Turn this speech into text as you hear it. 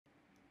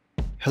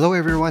Hello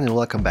everyone and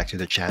welcome back to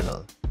the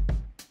channel.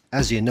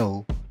 As you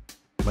know,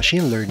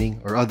 machine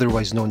learning, or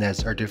otherwise known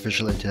as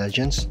artificial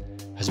intelligence,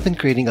 has been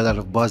creating a lot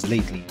of buzz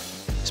lately,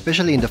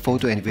 especially in the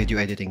photo and video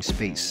editing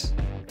space.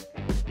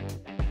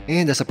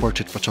 And as a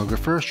portrait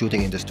photographer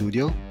shooting in the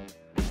studio,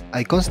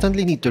 I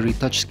constantly need to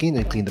retouch skin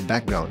and clean the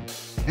background,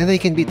 and they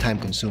can be time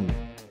consuming.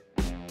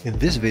 In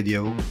this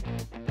video,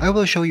 I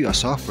will show you a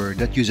software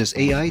that uses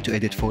AI to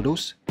edit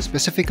photos,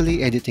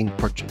 specifically editing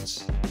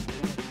portraits.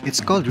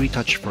 It's called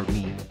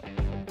Retouch4Me.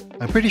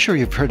 I'm pretty sure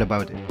you've heard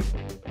about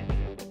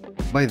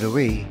it. By the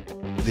way,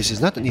 this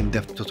is not an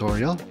in-depth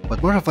tutorial,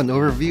 but more of an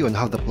overview on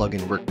how the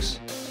plugin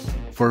works.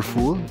 For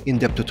full,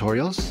 in-depth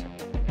tutorials,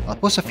 I'll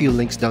post a few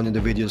links down in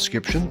the video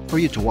description for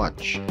you to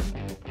watch.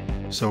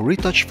 So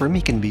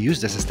Retouch4Me can be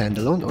used as a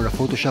standalone or a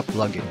Photoshop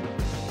plugin.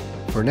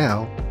 For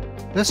now,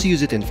 let's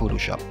use it in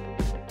Photoshop.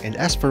 And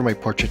as for my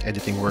portrait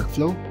editing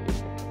workflow,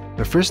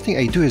 the first thing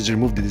I do is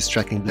remove the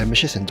distracting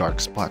blemishes and dark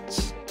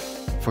spots.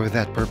 For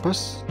that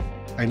purpose,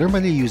 I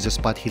normally use the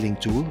spot healing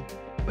tool,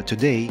 but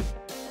today,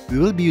 we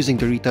will be using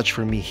the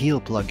Retouch4Me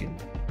Heal plugin.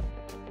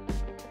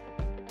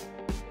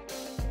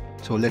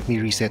 So let me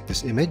reset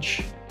this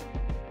image.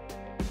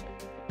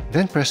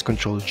 Then press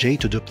Ctrl J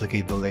to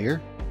duplicate the layer.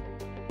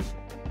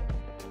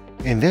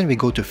 And then we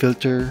go to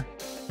Filter,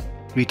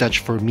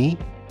 Retouch4Me,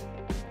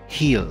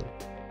 Heal.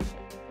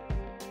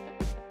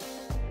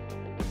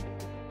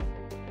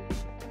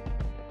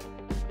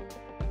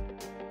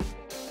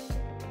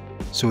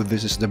 So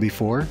this is the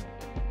before,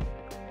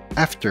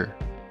 after,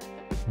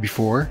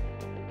 before,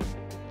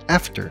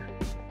 after.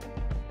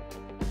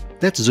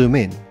 Let's zoom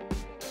in.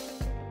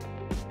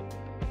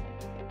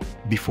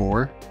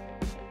 Before,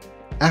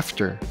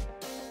 after,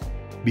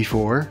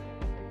 before,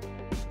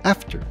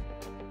 after.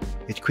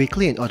 It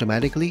quickly and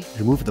automatically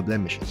removes the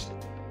blemishes.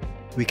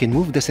 We can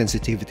move the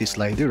sensitivity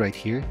slider right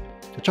here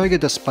to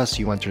target the spots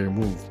you want to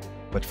remove,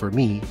 but for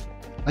me,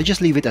 I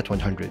just leave it at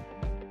 100.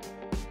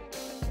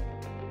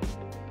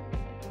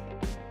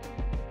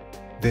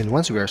 Then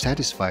once we are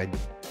satisfied,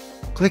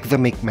 click the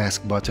Make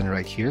Mask button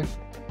right here,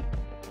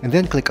 and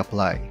then click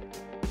Apply.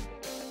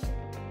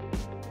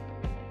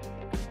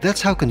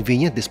 That's how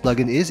convenient this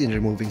plugin is in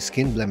removing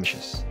skin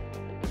blemishes.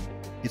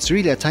 It's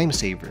really a time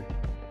saver.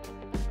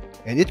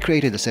 And it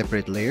created a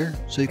separate layer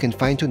so you can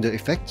fine-tune the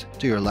effect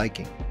to your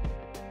liking.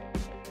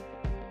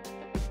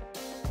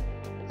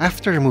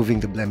 After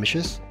removing the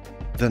blemishes,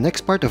 the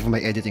next part of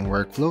my editing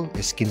workflow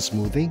is skin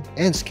smoothing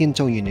and skin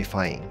tone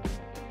unifying.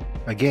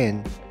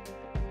 Again,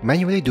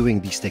 manually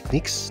doing these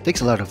techniques takes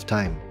a lot of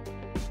time.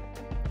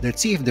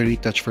 Let's see if the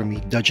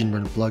Retouch4Me Dodge and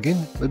Burn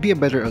plugin will be a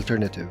better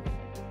alternative.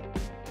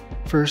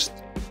 First,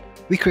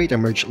 we create a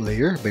merge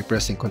layer by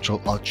pressing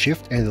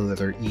Ctrl-Alt-Shift and the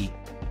letter E.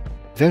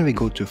 Then we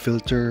go to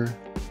Filter,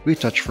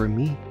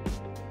 Retouch4Me,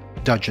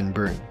 Dodge and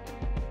Burn.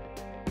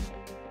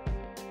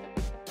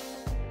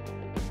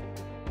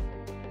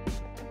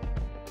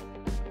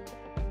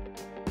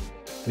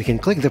 We can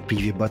click the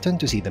Preview button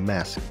to see the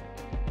mask.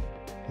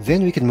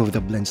 Then we can move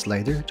the blend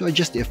slider to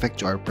adjust the effect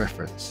to our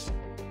preference.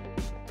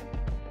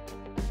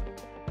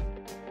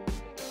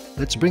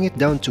 Let's bring it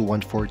down to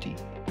 140.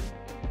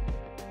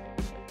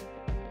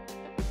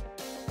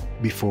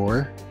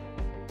 Before,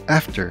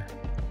 after,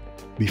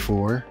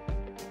 before,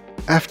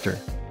 after.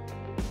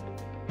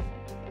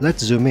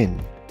 Let's zoom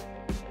in.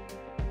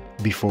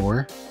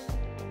 Before,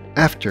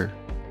 after,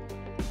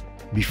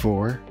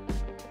 before,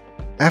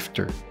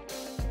 after.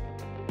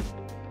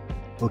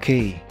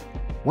 Okay,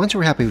 once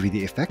we're happy with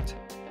the effect,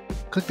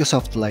 click the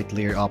soft light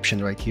layer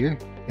option right here,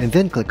 and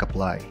then click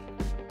Apply.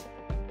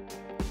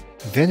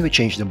 Then we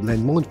change the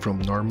blend mode from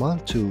normal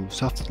to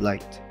soft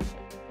light.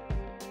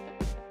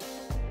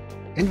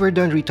 And we're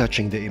done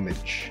retouching the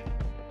image.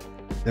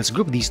 Let's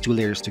group these two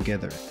layers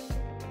together.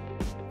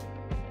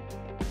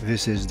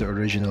 This is the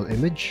original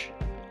image,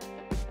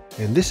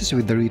 and this is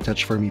with the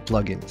Retouch4Me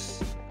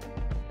plugins.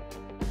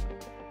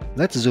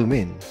 Let's zoom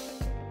in.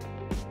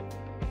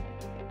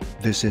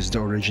 This is the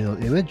original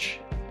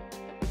image.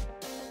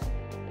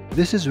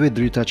 This is with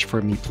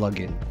Retouch4Me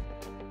plugin.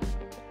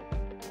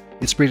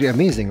 It's pretty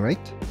amazing, right?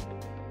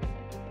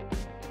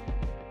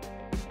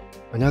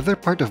 Another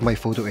part of my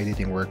photo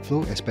editing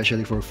workflow,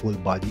 especially for full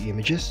body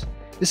images,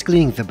 is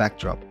cleaning the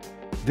backdrop.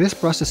 This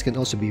process can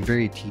also be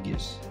very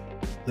tedious.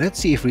 Let's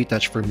see if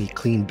Retouch4Me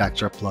Clean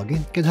Backdrop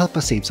plugin can help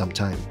us save some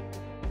time.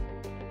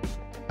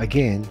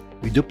 Again,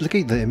 we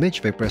duplicate the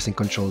image by pressing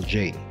Ctrl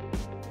J.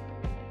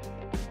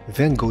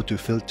 Then go to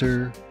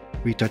Filter,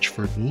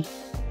 Retouch4Me,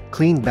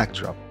 Clean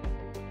Backdrop.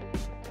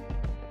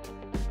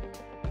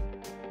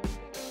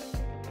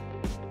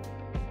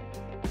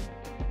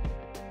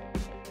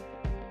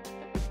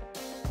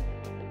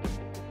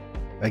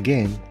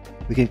 Again,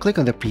 we can click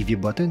on the Preview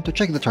button to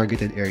check the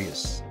targeted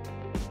areas.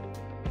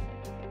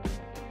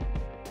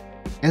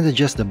 And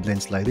adjust the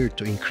blend slider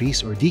to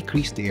increase or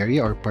decrease the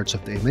area or parts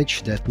of the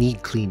image that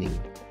need cleaning.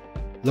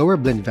 Lower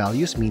blend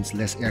values means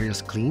less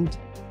areas cleaned,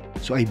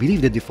 so I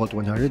believe the default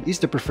 100 is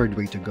the preferred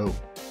way to go.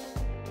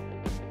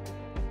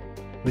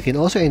 We can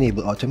also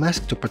enable Auto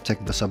Mask to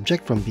protect the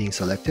subject from being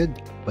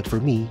selected, but for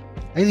me,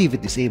 I leave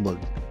it disabled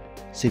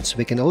since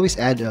we can always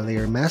add a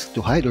layer mask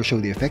to hide or show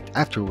the effect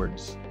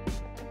afterwards.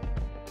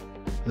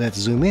 Let's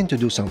zoom in to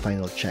do some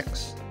final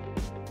checks.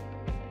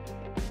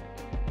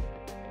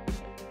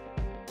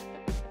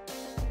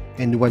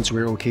 And once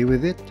we're okay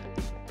with it,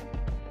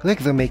 click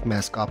the Make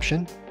Mask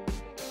option,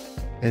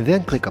 and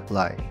then click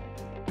Apply.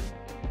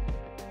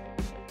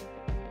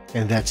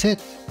 And that's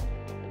it!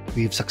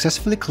 We've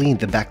successfully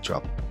cleaned the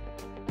backdrop.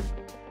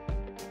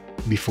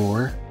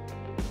 Before,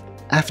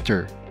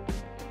 after,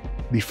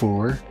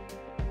 before,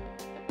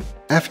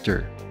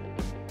 after,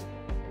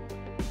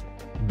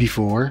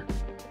 before,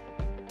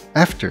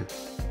 after.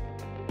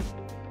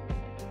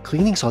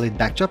 Cleaning solid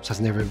backdrops has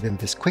never been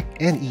this quick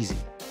and easy.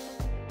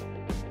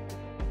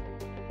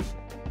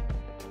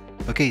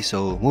 Okay,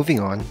 so moving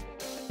on,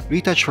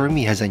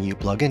 Retouch4Me has a new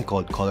plugin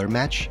called Color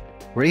Match,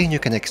 wherein you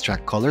can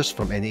extract colors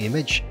from any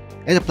image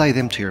and apply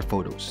them to your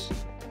photos.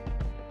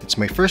 It's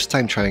my first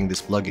time trying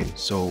this plugin,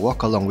 so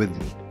walk along with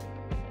me.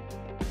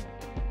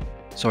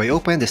 So I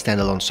open the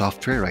standalone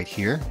software right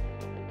here,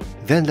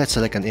 then let's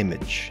select an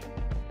image.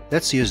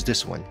 Let's use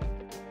this one.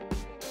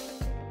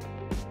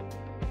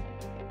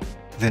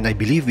 Then I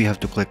believe we have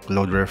to click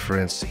Load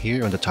Reference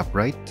here on the top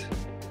right.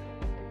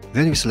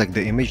 Then we select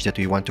the image that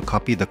we want to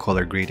copy the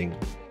color grading.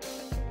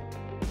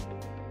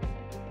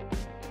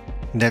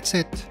 That's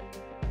it.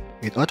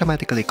 It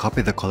automatically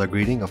copied the color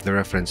grading of the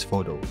reference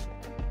photo.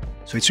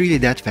 So it's really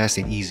that fast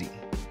and easy.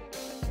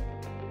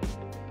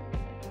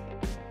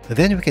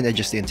 Then we can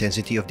adjust the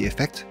intensity of the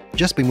effect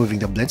just by moving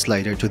the blend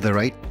slider to the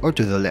right or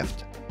to the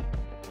left.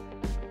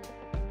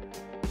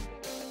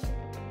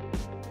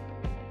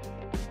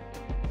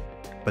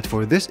 But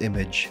for this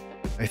image,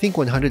 I think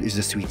 100 is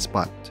the sweet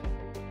spot.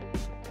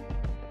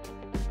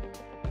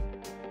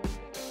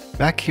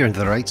 Back here on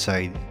the right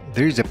side,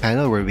 there is a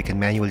panel where we can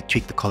manually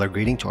tweak the color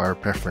grading to our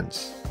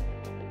preference.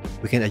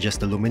 We can adjust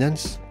the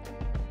luminance,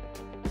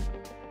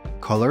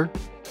 color,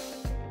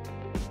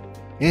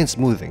 and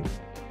smoothing.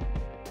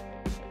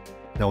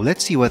 Now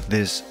let's see what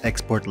this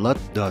export LUT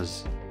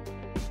does.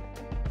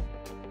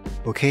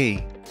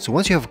 Okay, so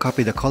once you have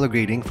copied the color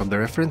grading from the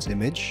reference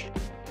image,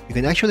 you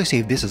can actually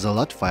save this as a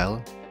LUT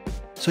file,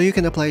 so you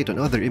can apply it on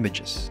other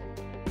images.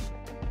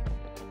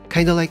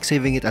 Kinda like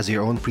saving it as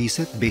your own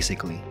preset,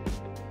 basically.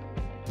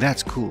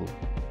 That's cool.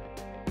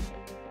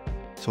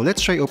 So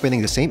let's try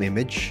opening the same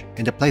image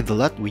and apply the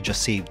LUT we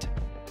just saved.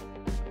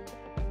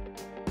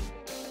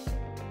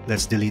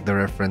 Let's delete the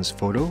reference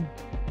photo.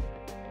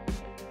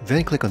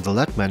 Then click on the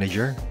LUT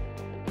manager.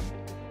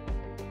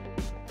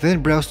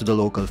 Then browse to the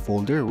local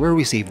folder where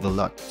we saved the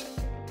LUT.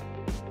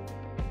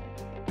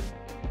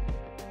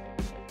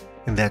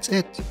 And that's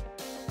it.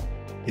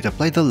 It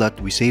applied the LUT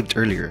we saved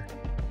earlier.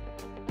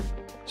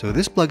 So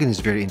this plugin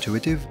is very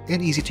intuitive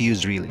and easy to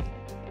use really.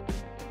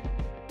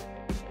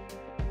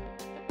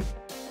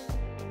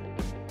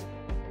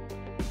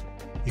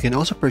 You can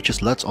also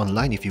purchase LUTs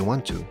online if you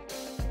want to.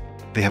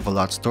 They have a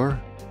LUT store,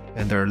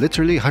 and there are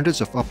literally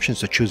hundreds of options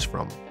to choose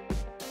from.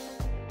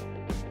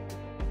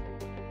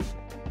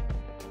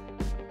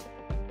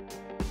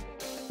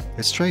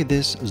 Let's try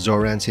this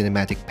Zoran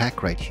Cinematic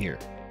Pack right here.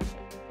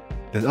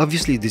 Then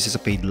obviously this is a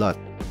paid LUT,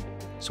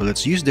 so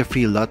let's use the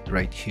free LUT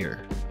right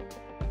here.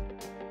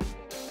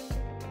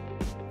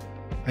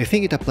 I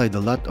think it applied the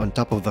LUT on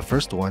top of the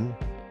first one,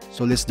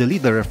 so let's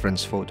delete the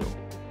reference photo.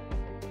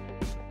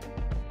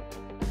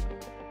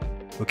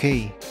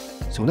 Okay,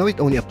 so now it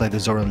only applied the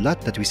Zoran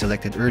LUT that we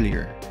selected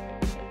earlier.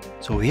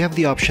 So we have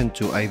the option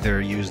to either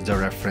use the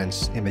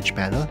reference image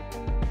panel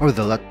or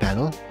the LUT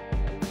panel,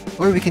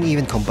 or we can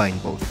even combine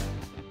both.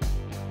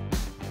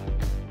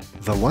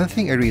 The one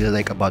thing I really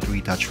like about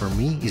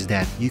Retouch4Me is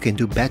that you can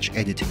do batch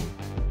editing.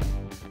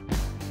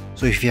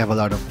 So if you have a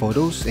lot of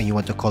photos and you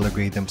want to color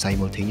grade them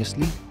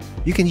simultaneously,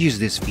 you can use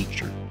this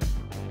feature.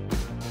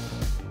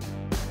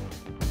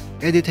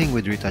 Editing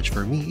with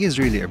Retouch4Me is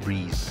really a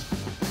breeze.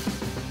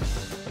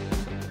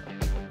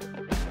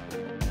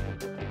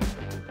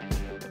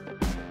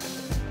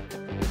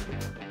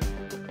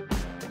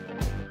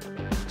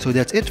 So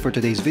that's it for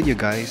today's video,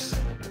 guys.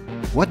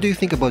 What do you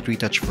think about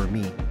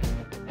Retouch4Me?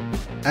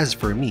 As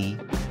for me,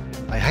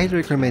 I highly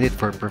recommend it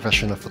for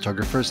professional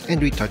photographers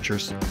and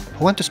retouchers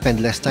who want to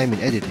spend less time in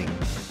editing,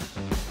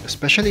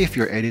 especially if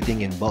you're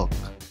editing in bulk.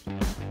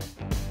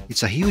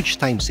 It's a huge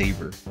time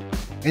saver,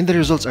 and the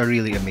results are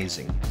really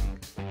amazing.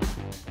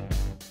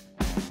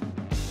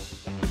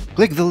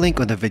 Click the link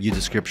on the video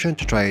description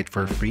to try it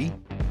for free,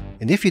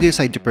 and if you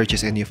decide to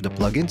purchase any of the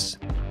plugins,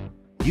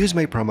 use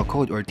my promo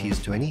code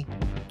Ortiz20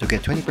 to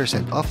get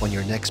 20% off on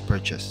your next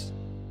purchase.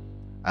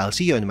 I'll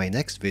see you in my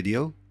next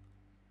video.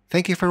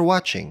 Thank you for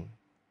watching.